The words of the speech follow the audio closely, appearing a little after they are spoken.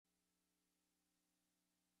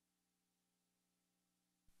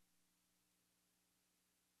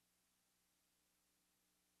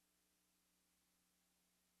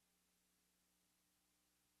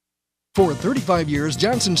For 35 years,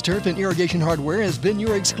 Johnson's Turf and Irrigation Hardware has been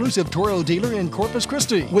your exclusive Toro dealer in Corpus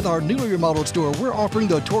Christi. With our newly remodeled store, we're offering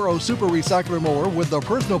the Toro Super Recycler Mower with the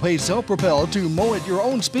personal pace self-propelled to mow at your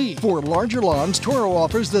own speed. For larger lawns, Toro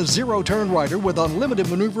offers the zero-turn rider with unlimited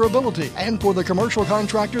maneuverability. And for the commercial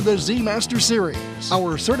contractor, the Z-Master Series.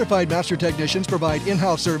 Our certified master technicians provide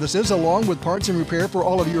in-house services along with parts and repair for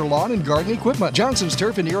all of your lawn and garden equipment. Johnson's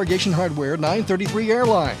Turf and Irrigation Hardware, 933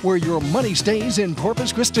 Airline, where your money stays in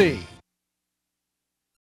Corpus Christi.